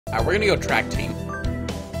Alright, we're gonna go track team.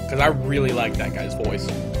 Because I really like that guy's voice.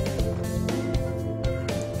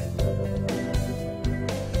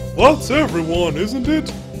 That's everyone, isn't it?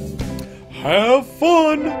 Have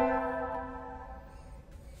fun!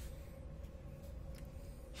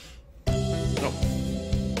 Oh.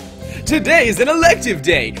 Today is an elective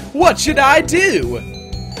day. What should I do?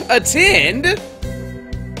 Attend?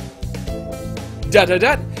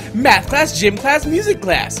 Math class, gym class, music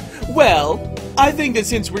class. Well, I think that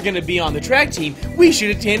since we're gonna be on the track team, we should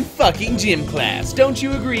attend fucking gym class. Don't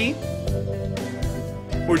you agree?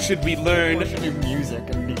 Or should we learn... We should do music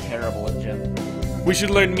and be terrible at gym. We should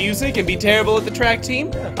learn music and be terrible at the track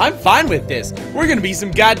team? Yeah. I'm fine with this. We're gonna be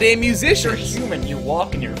some goddamn musicians. You're human, you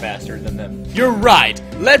walk and you're faster than them. You're right.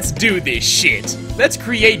 Let's do this shit. Let's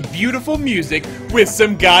create beautiful music with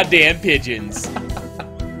some goddamn pigeons.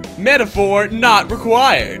 Metaphor not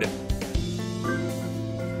required.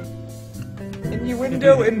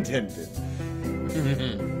 Innuendo intended.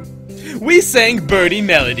 We sang birdie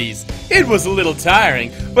melodies. It was a little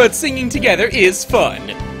tiring, but singing together is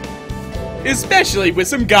fun. Especially with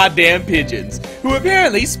some goddamn pigeons, who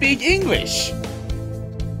apparently speak English.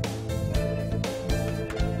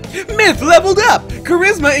 Myth leveled up!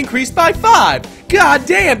 Charisma increased by 5! God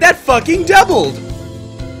damn, that fucking doubled!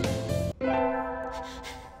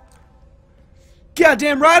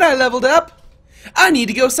 Goddamn right I leveled up! I need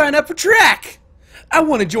to go sign up for track! I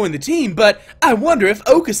want to join the team, but I wonder if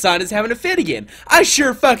Okasan is having a fit again. I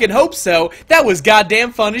sure fucking hope so. That was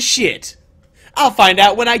goddamn fun as shit. I'll find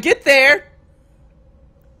out when I get there.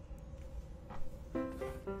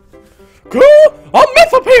 Cool! A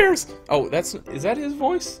myth appears! Oh, is that his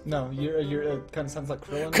voice? No, it kind of sounds like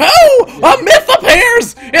Krillin. Cool! Yeah. A myth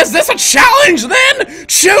appears! Is this a challenge then?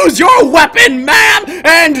 Choose your weapon, ma'am,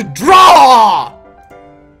 and draw!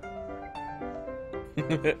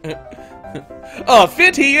 A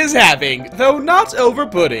fit he is having, though not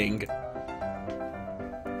over-pudding.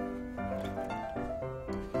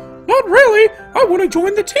 Not really. I want to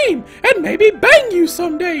join the team and maybe bang you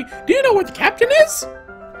someday. Do you know what the captain is?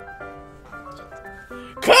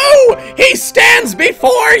 Ko! He stands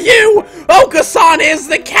before you! Okasan is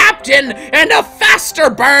the captain and a faster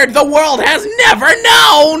bird the world has never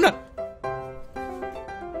known!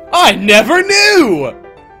 I never knew!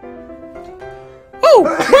 Oh,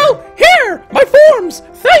 well, here! My forms!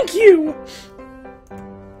 Thank you!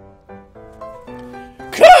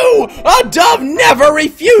 Ko! A dove never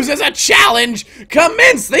refuses a challenge!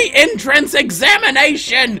 Commence the entrance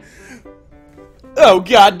examination! Oh,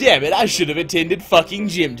 god damn it, I should have attended fucking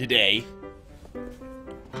gym today.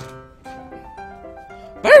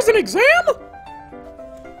 There's an exam?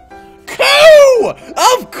 Ko!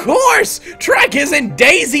 Of course! Track isn't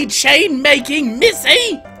daisy chain making,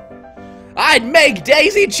 missy! I'd make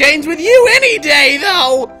daisy chains with you any day,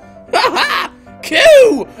 though! Haha!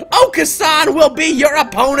 Ko! Okasan will be your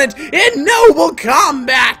opponent in noble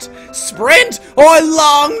combat! Sprint or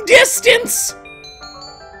long distance!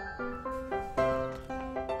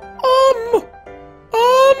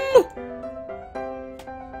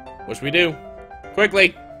 What should we do?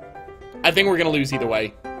 Quickly! I think we're gonna lose either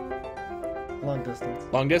way. Long distance.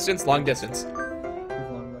 Long distance? Long distance.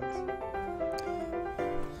 Long legs.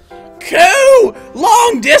 Ko!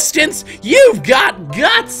 Long distance! You've got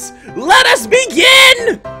guts! Let us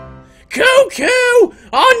begin! Ko!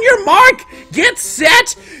 On your mark! Get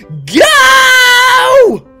set!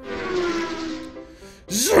 Go!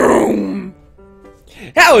 Zoom!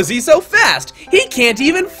 How is he so fast? He can't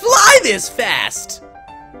even fly this fast!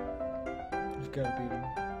 You've got to beat him.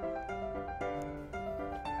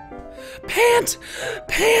 Pant!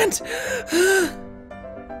 Pant!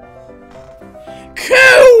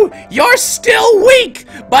 Ko! You're still weak,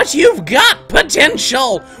 but you've got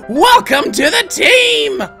potential! Welcome to the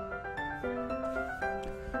team!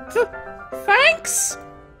 Thanks?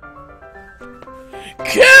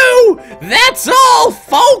 Ko! That's all,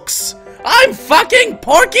 folks! I'm fucking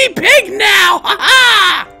Porky Pig now!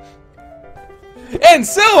 Ha-ha! And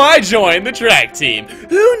so I joined the track team.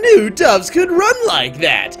 Who knew doves could run like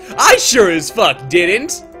that? I sure as fuck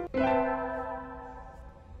didn't.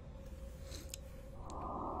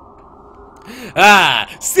 Ah,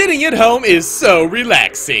 sitting at home is so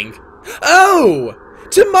relaxing. Oh,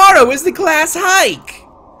 tomorrow is the class hike.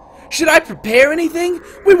 Should I prepare anything?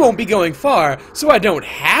 We won't be going far, so I don't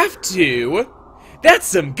have to. That's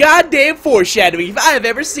some goddamn foreshadowing if I have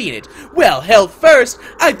ever seen it. Well, health first,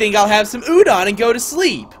 I think I'll have some udon and go to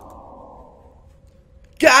sleep.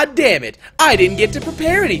 God damn it, I didn't get to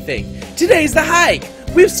prepare anything. Today's the hike.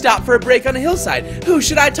 We've stopped for a break on a hillside. Who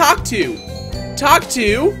should I talk to? Talk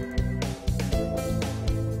to?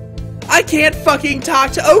 I can't fucking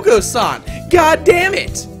talk to Oko-san! God damn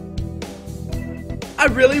it! I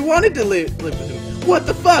really wanted to live with him. What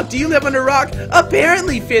the fuck? Do you live under a rock?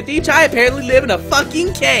 Apparently, Fifth Each, I apparently live in a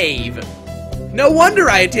fucking cave! No wonder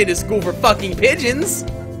I attended school for fucking pigeons!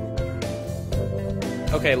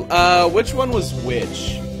 Okay, which one was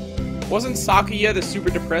which? Wasn't Sakuya the super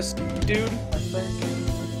depressed dude?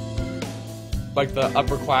 Like the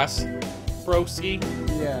upper class broski?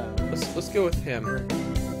 Yeah. Let's go with him.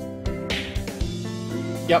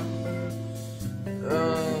 Yep.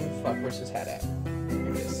 Fuck, where's his hat at? Here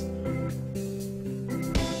it is.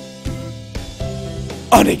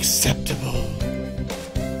 Unacceptable.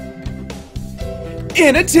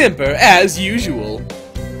 In a temper, as usual.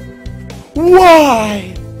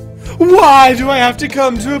 Why? Why do I have to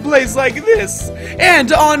come to a place like this?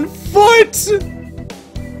 And on foot?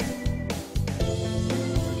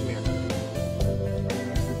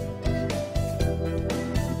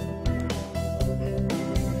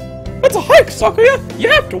 It's a hike, Sakuya! You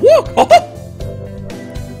have to walk!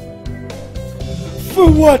 For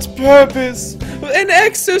what purpose? An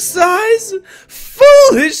exercise?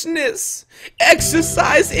 Foolishness!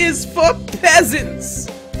 Exercise is for peasants!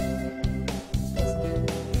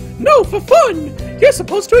 No, for fun! You're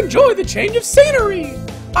supposed to enjoy the change of scenery!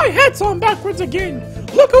 My hat's on backwards again!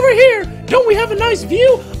 Look over here! Don't we have a nice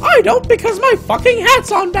view? I don't because my fucking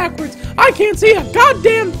hat's on backwards! I can't see a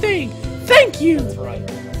goddamn thing! Thank you! That's right.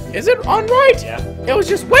 Is it on right? Yeah. It was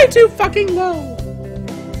just way too fucking low!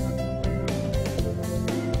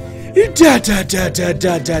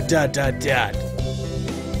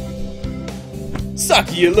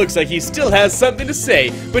 Sakuya looks like he still has something to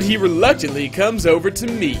say, but he reluctantly comes over to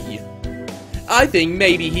me. I think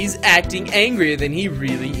maybe he's acting angrier than he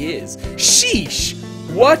really is. Sheesh!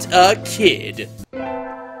 What a kid!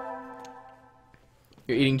 You're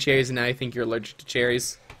eating cherries and now I think you're allergic to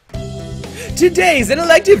cherries. Today's an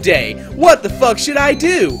elective day! What the fuck should I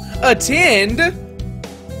do? Attend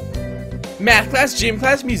math class, gym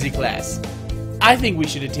class, music class. I think we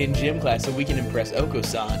should attend gym class so we can impress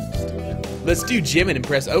Oko-san. Let's do gym and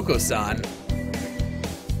impress Oko-san.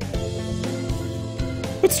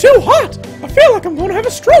 It's too hot! I feel like I'm gonna have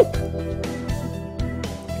a stroke!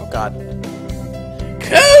 Oh god.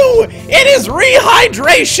 Coo! It is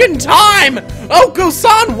rehydration time!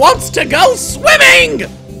 Oko-san wants to go swimming!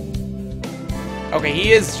 Okay,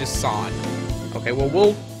 he is just San. Okay, well,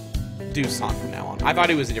 we'll do San from now on. I thought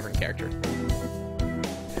he was a different character.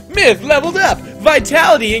 Myth leveled up!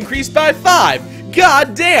 Vitality increased by 5!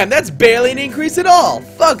 God damn, that's barely an increase at all!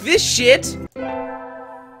 Fuck this shit!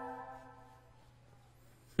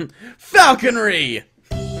 Falconry!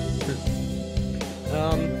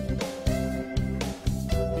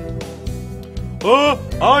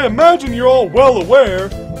 I imagine you're all well aware,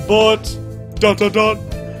 but...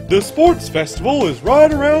 The sports festival is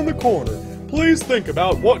right around the corner. Please think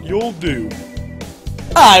about what you'll do.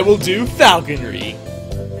 I will do falconry.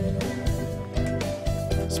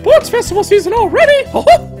 Sports festival season already?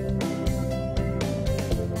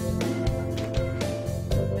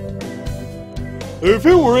 If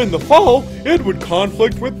it were in the fall, it would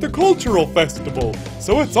conflict with the cultural festival,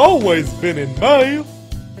 so it's always been in May.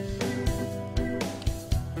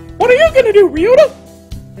 What are you gonna do, Ryuta?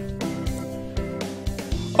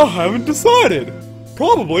 I haven't decided.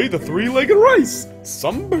 Probably the three-legged race.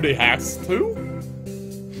 Somebody has to.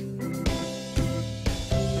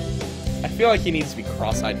 I feel like he needs to be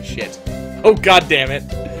cross-eyed and shit. Oh god damn it.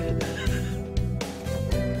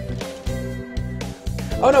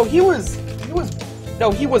 Oh no, he was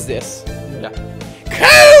this. Yeah.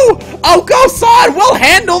 Coo! Oko-san will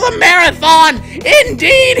handle the marathon!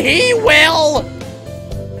 Indeed he will!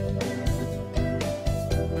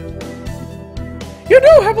 You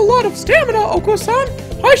do have a lot of stamina, Oko-san.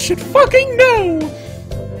 I should fucking know.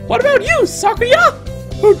 What about you, Sakuya?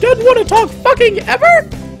 Who doesn't want to talk fucking ever?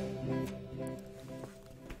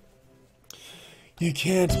 You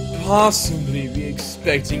can't possibly be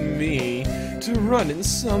expecting me to run in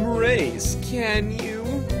some race, can you?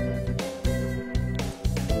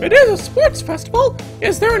 It is a sports festival.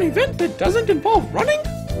 Is there an event that doesn't involve running?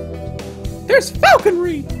 There's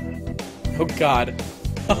falconry. Oh god.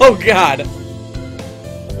 Oh god.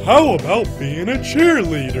 How about being a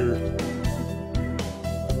cheerleader?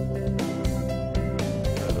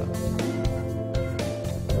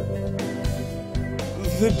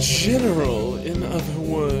 The general, in other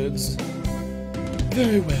words.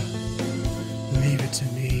 Very well. Leave it to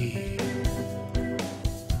me.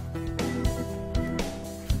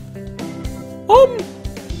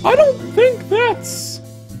 I don't think that's...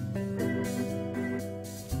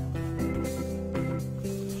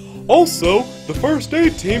 Also, The first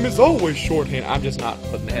aid team is always shorthanded. I'm just not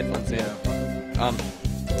putting the headphones in.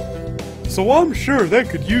 So I'm sure they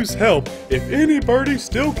could use help if anybody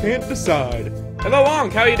still can't decide. Hello,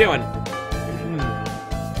 Wonk. How you doing?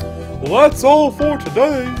 Well, that's all for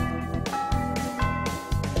today.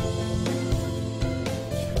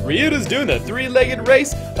 Ryuta's doing the three-legged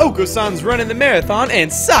race, Oko-san's running the marathon, and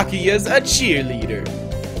Sakuya's a cheerleader.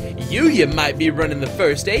 Yuya might be running the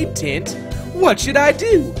first aid tent. What should I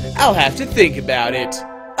do? I'll have to think about it.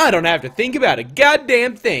 I don't have to think about a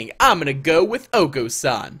goddamn thing. I'm gonna go with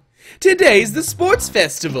Oko-san. Today's the sports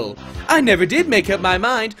festival. I never did make up my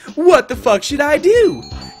mind. What the fuck should I do?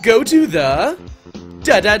 Go to the...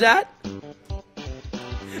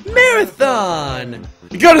 marathon!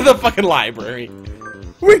 Go to the fucking library.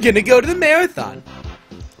 We're gonna go to the marathon.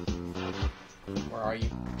 Where are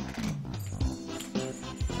you?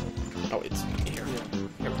 Oh, it's here.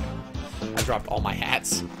 Here we go. I dropped all my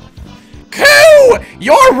hats. Coo!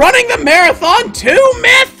 You're running the marathon too,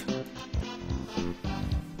 Myth?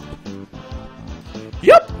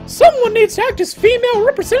 Yup, someone needs to act as female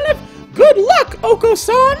representative. Good luck,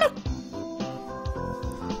 Oko-san!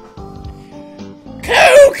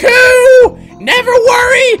 Coo! Never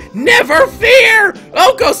worry, never fear!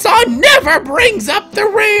 Oko-san never brings up the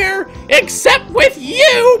rear! Except with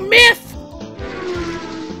you, Myth!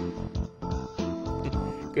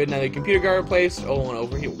 Good, now the computer got replaced. Oh, and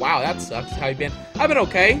over here. Wow, that sucks. How you been? I've been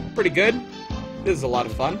okay. Pretty good. This is a lot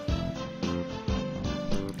of fun.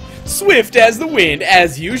 Swift as the wind,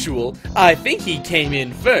 as usual. I think he came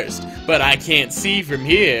in first, but I can't see from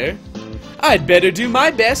here. I'd better do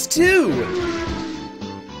my best, too.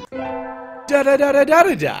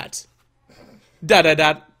 Da-da-da-da-da-da-dot.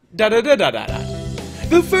 Da-da-da-da-da-da-da-da-da.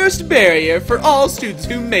 The first barrier for all students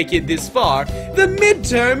who make it this far, the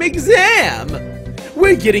midterm exam.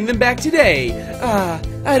 We're getting them back today.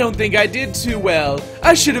 I don't think I did too well.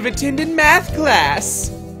 I should have attended math class.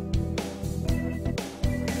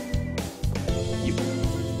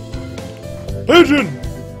 Pigeon!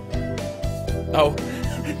 Oh,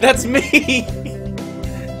 that's me.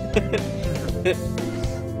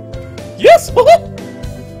 Yes!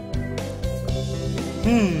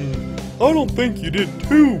 I don't think you did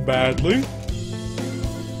too badly.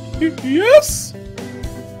 Yes?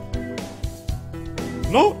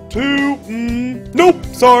 Not too, nope,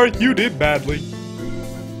 sorry, you did badly.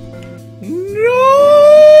 No!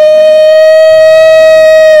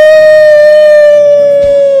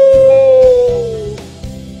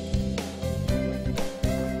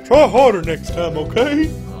 Try harder next time, okay?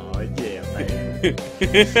 Oh, yeah, man.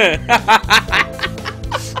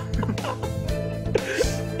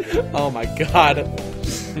 Oh my god.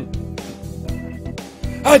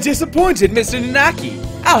 Disappointed, Mr. Nanaki.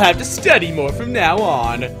 I'll have to study more from now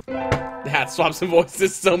on. Hat swaps and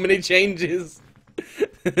voices, so many changes.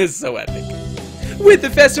 It's so epic. With the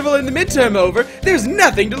festival and the midterm over, there's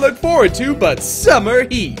nothing to look forward to but summer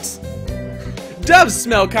heat. Doves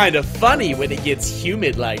smell kind of funny when it gets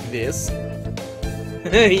humid like this.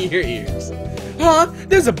 Your ears. Huh?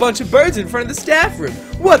 There's a bunch of birds in front of the staff room.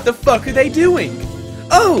 What the fuck are they doing?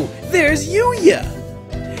 Oh, there's Yuya.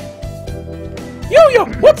 Yuya,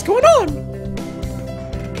 what's going on?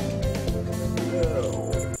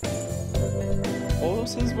 What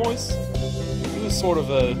was his voice? He was sort of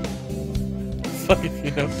a... fucking,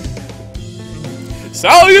 you know...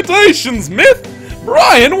 Salutations, Myth!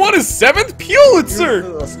 Brian won his 7th Pulitzer! He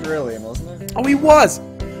was Australian, wasn't it? Oh, he was!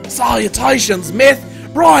 Salutations, Myth!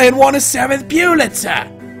 Brian won his 7th Pulitzer!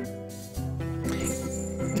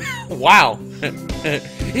 Wow!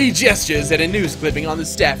 He gestures at a news clipping on the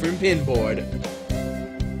staff room pinboard.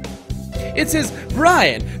 It says,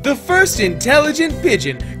 Brian, the first intelligent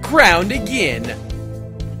pigeon, crowned again.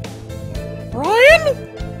 Brian?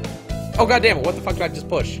 Oh, goddammit, what the fuck did I just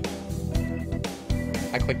push?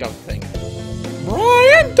 I clicked off the thing.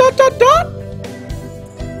 Brian, ...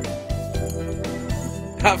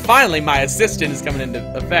 Finally, my assistant is coming into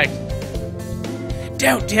effect.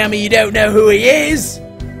 Don't tell me you don't know who he is!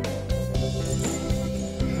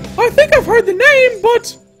 I think I've heard the name,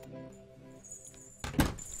 but...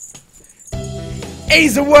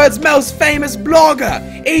 He's the world's most famous blogger.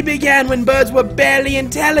 He began when birds were barely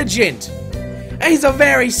intelligent. He's a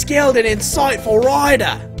very skilled and insightful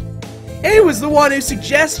writer. He was the one who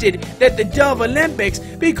suggested that the Dove Olympics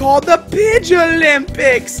be called the Pigeon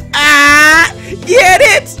Olympics. Ah! Get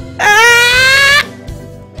it? Ah!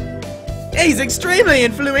 He's extremely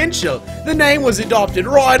influential. The name was adopted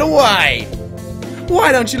right away.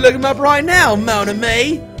 Why don't you look him up right now, mon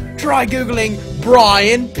ami? Try Googling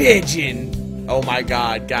Brian Pigeon. Oh my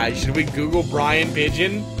god, guys, should we Google Brian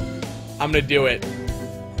Pigeon? I'm gonna do it.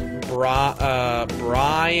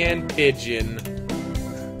 Brian Pigeon.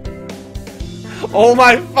 Oh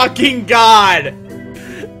my fucking god!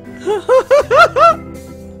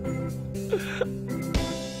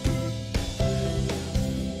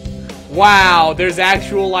 Wow, there's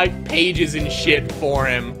actual, like, pages and shit for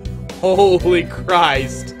him. Holy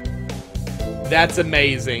Christ. That's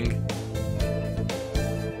amazing.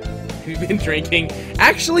 We've been drinking.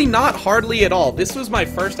 Actually, not hardly at all. This was my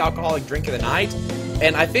first alcoholic drink of the night,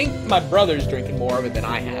 and I think my brother's drinking more of it than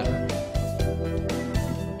I have.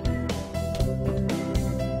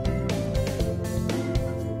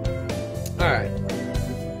 Alright.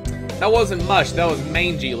 That wasn't much, that was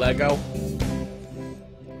mangy, Lego.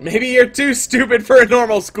 Maybe you're too stupid for a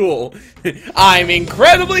normal school. I'm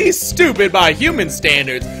incredibly stupid by human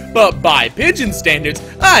standards, but by pigeon standards,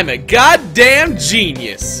 I'm a goddamn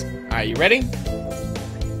genius. Alright, you ready?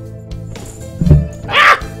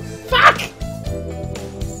 Ah! Fuck!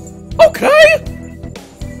 Okay!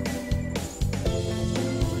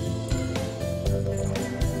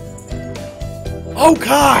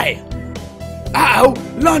 Okay! Uh-oh,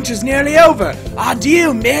 lunch is nearly over.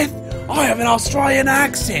 Adieu, Myth. I have an Australian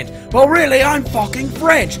accent, but really I'm fucking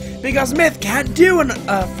French, because Myth can't do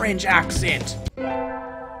a French accent.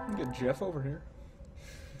 Get Jeff over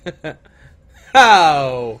here.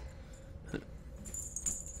 Oh.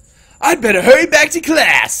 I'd better hurry back to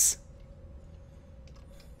class.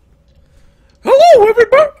 Hello,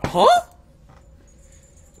 everybody. Huh?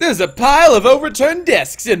 There's a pile of overturned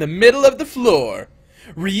desks in the middle of the floor.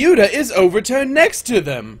 Ryuta is overturned next to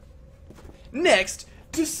them. Next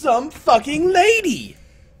to some fucking lady.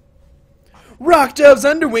 Rock Dove's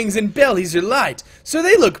underwings and bellies are light, so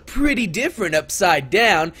they look pretty different upside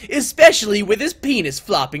down, especially with his penis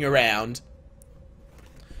flopping around.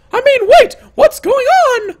 I mean, wait! What's going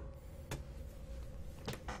on?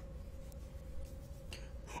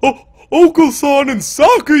 Oh, Oko-san and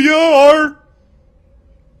Sakuya are...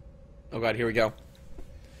 Oh god, here we go.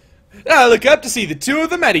 I look up to see the two of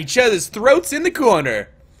them at each other's throats in the corner.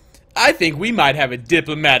 I think we might have a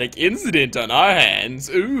diplomatic incident on our hands.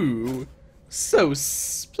 Ooh. So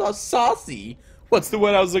saucy. What's the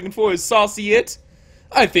word I was looking for? Is saucy it?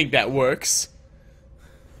 I think that works.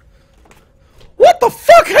 What the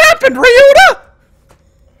fuck happened, Ryuta?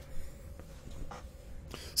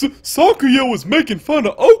 Sakuya was making fun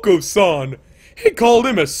of Oko-san. He called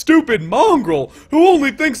him a stupid mongrel who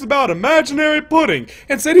only thinks about imaginary pudding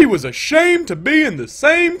and said he was ashamed to be in the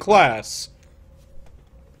same class.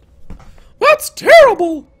 That's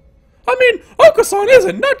terrible! I mean, Oko-san is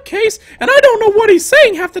a nutcase, and I don't know what he's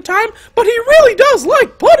saying half the time, but he really does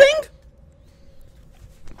like pudding!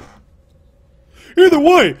 Either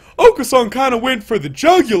way, Oko-san kinda went for the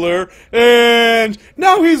jugular, and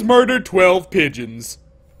now he's murdered 12 pigeons.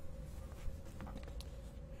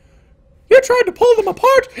 You tried to pull them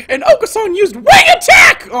apart, and Oko-san used wing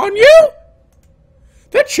attack on you!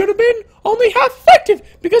 That should have been only half effective,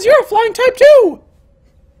 because you're a flying type too!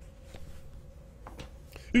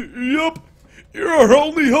 Yup, you're our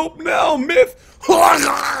only hope now, Myth.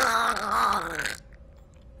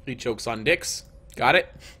 He chokes on dicks. Got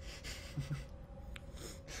it?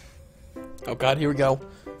 Oh god, here we go.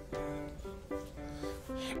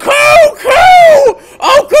 Cuckoo!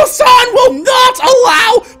 Oko-san will not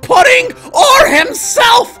allow Pudding or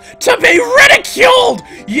himself to be ridiculed!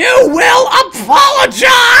 You will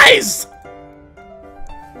apologize!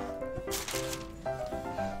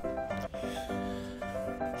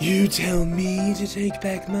 You tell me to take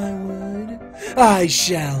back my word? I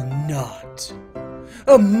shall not.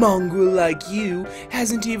 A mongrel like you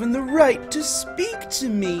hasn't even the right to speak to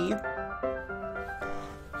me.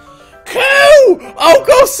 Coo!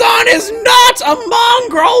 Oko-san is not a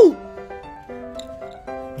mongrel!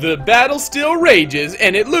 The battle still rages,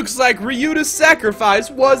 and it looks like Ryuta's sacrifice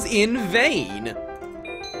was in vain.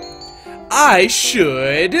 I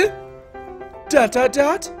should... ...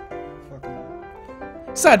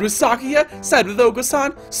 Side with Sakuya, side with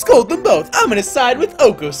Oko-san, scold them both. I'm gonna side with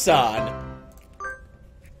Oko-san.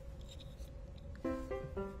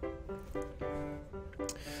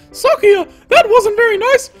 Sakuya, that wasn't very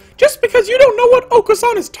nice. Just because you don't know what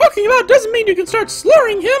Oko-san is talking about doesn't mean you can start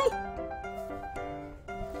slurring him.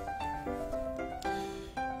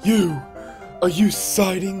 Are you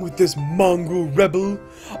siding with this mongrel rebel?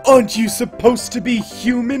 Aren't you supposed to be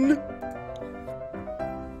human?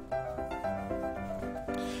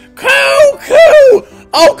 Coo!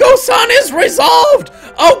 Oko-san is resolved!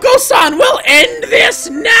 Oko-san will end this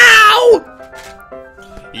now!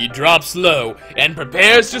 He drops low and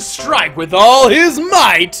prepares to strike with all his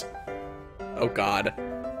might. Oh god.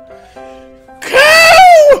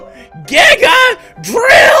 Coo! Giga!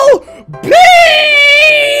 Drill! Beak!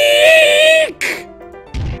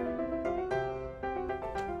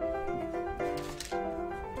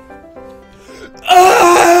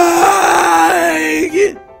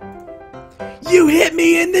 You hit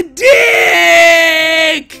me in the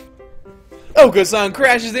dick! Oko-san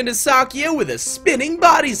crashes into Sakio with a spinning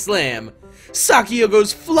body slam. Sakio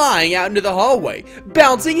goes flying out into the hallway,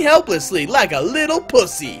 bouncing helplessly like a little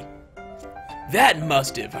pussy. That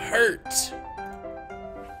must have hurt.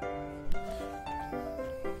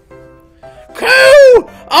 Coo!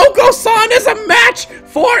 Oko-san is a match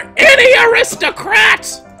for any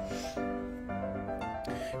aristocrat!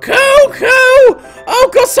 Coo!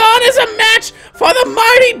 Oko-san is a match for the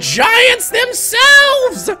mighty giants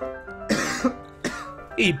themselves!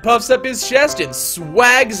 He puffs up his chest and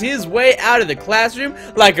swags his way out of the classroom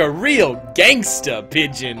like a real gangsta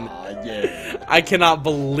pigeon. I cannot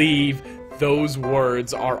believe those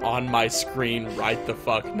words are on my screen right the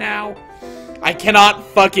fuck now. I cannot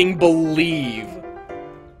fucking believe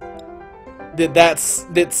that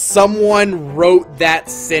someone wrote that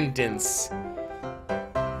sentence.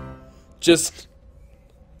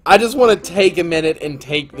 I just want to take a minute and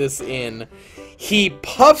take this in. He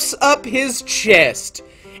puffs up his chest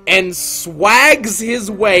and swags his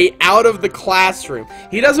way out of the classroom.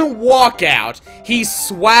 He doesn't walk out. He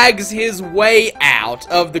swags his way out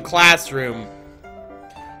of the classroom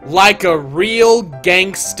like a real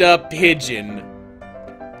gangsta pigeon.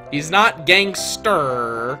 He's not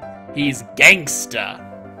gangster. He's gangsta.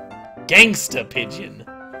 Gangsta pigeon.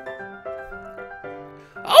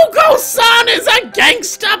 Oko-san is a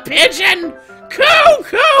gangsta pigeon! Coo,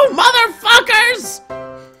 motherfuckers!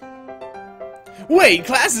 Wait,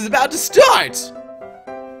 class is about to start!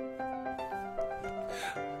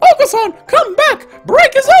 Oko-san, come back!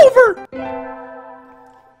 Break is over!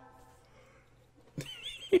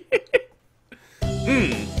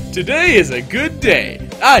 Today is a good day.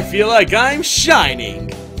 I feel like I'm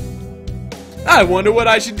shining. I wonder what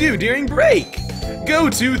I should do during break. Go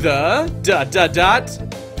to the ...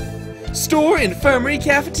 store, infirmary,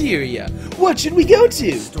 cafeteria. What should we go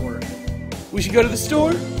to? Store. We should go to the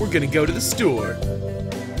store? We're gonna go to the store.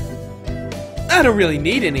 I don't really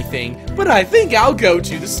need anything, but I think I'll go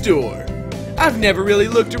to the store. I've never really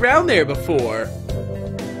looked around there before.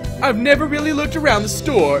 I've never really looked around the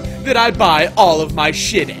store that I buy all of my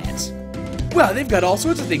shit at. Well, they've got all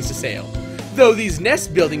sorts of things to sell. Though these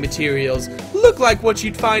nest building materials look like what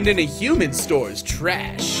you'd find in a human store's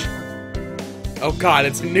trash. Oh god,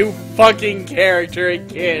 it's a new fucking character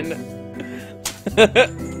again.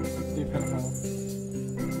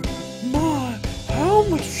 My, how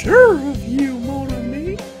mature of you, mon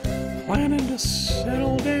ami. Planning to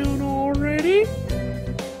settle down already?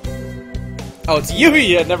 Oh, it's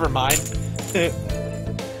Yuya, never mind.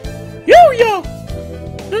 Yuya!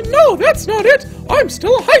 No, that's not it! I'm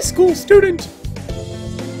still a high school student!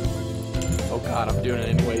 Oh god, I'm doing it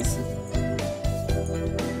anyways.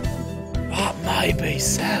 That may be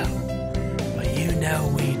so, but you know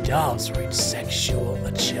we dolls reach sexual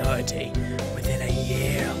maturity within a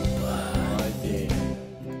year of birth.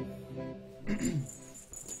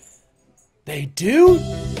 They do?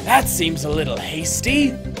 That seems a little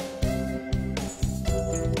hasty.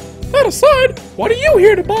 That aside, what are you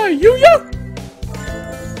here to buy, Yuya?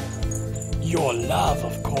 Your love,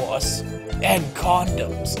 of course, and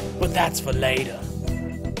condoms, but that's for later.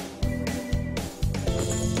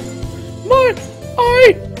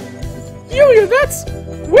 Yuya,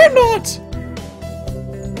 we're not!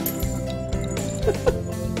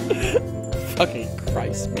 Fucking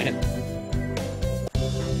Christ, man.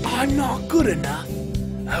 I'm not good enough.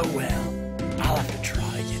 Oh well, I'll have to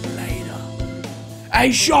try again later. Hey,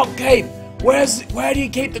 Shopkeep! Where do you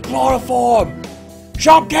keep the chloroform?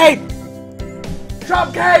 Shopkeep!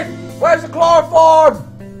 Shopkeep! Where's the chloroform?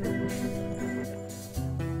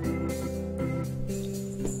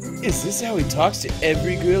 Is this how he talks to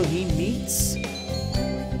every girl he meets?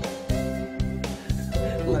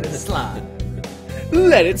 Let it slide.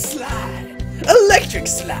 Let it slide. Electric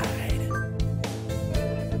slide.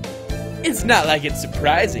 It's not like it's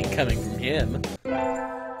surprising coming from him.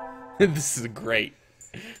 This is great.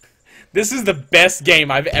 This is the best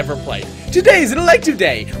game I've ever played. Today's an elective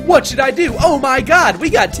day. What should I do? Oh my god,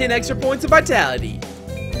 we got 10 extra points of vitality.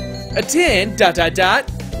 Attend ...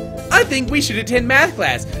 I think we should attend math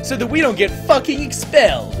class so that we don't get fucking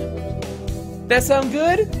expelled. That sound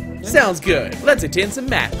good? Yeah. Sounds good. Let's attend some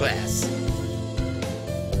math class.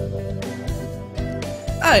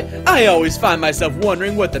 I always find myself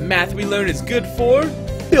wondering what the math we learn is good for.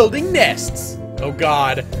 Building nests. Oh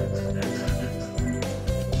god.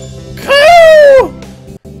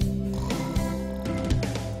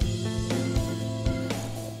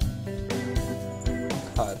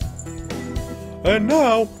 And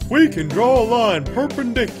now we can draw a line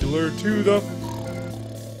perpendicular to the...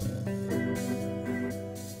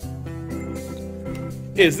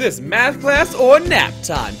 Is this math class or nap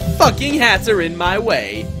time? Fucking hats are in my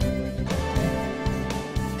way.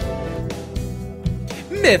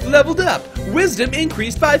 Myth leveled up. Wisdom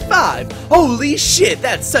increased by 5. Holy shit,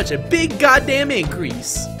 that's such a big goddamn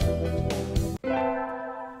increase.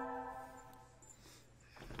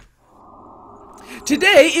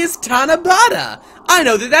 Today is Tanabata. I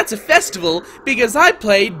know that that's a festival because I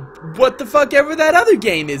played what the fuck ever that other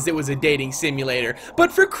game is that was a dating simulator,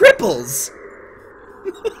 but for cripples.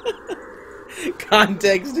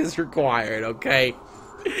 Context is required, okay?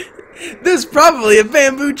 There's probably a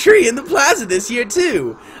bamboo tree in the plaza this year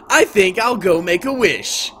too. I think I'll go make a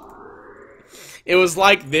wish. It was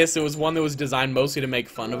like this. It was one that was designed mostly to make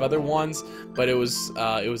fun of other ones, but it was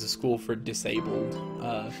a school for disabled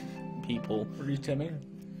people. Were you Timmy?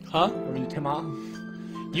 Huh? Were you Timma?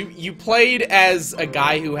 You played as a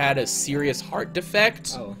guy who had a serious heart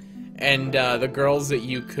defect, and the girls that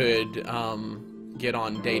you could get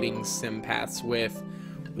on dating sim paths with,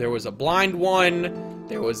 there was a blind one,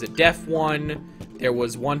 there was a deaf one, there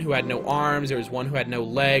was one who had no arms, there was one who had no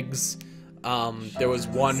legs, there was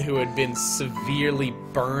one who had been severely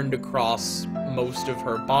burned across most of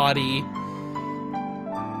her body.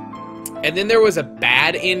 And then there was a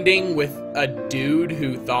bad ending with a dude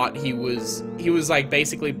who thought he was like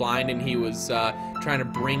basically blind, and he was trying to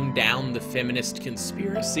bring down the feminist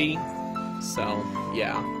conspiracy. So,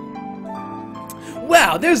 yeah.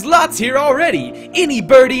 Wow, there's lots here already. Any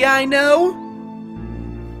birdie I know?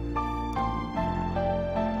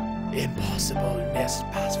 Impossible nest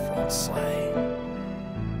past front sleigh.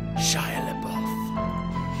 Shia LaBeouf.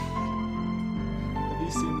 Have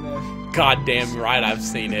you seen that? Goddamn right I've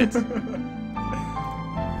seen it.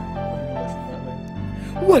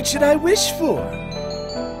 What should I wish for?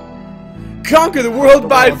 Conquer the world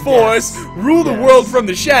by force, rule the world from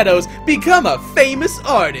the shadows, become a famous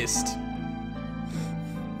artist.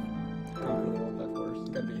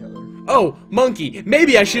 Oh, Monkey,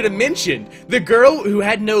 maybe I should have mentioned, the girl who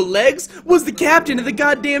had no legs was the captain of the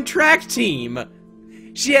goddamn track team.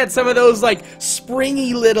 She had some of those, like,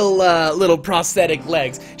 springy little prosthetic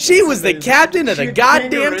legs. She was the captain of the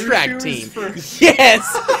goddamn track team.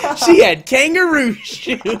 Yes! She had kangaroo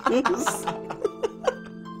shoes.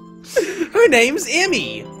 Her name's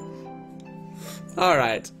Emmy.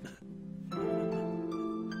 Alright.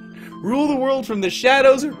 Rule the world from the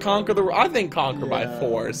shadows or conquer the world? I think conquer by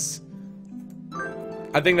force.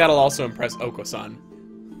 I think that'll also impress Oko-san.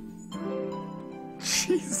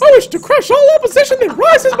 I wish to crush all opposition that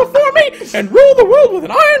rises before me and rule the world with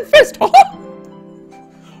an iron fist.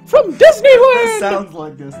 From Disneyland. That sounds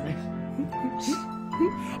like Disney.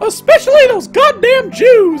 Especially those goddamn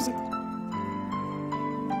Jews.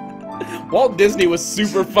 Walt Disney was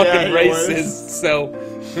super fucking racist, so...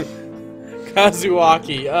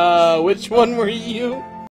 Kazuaki, which one were you?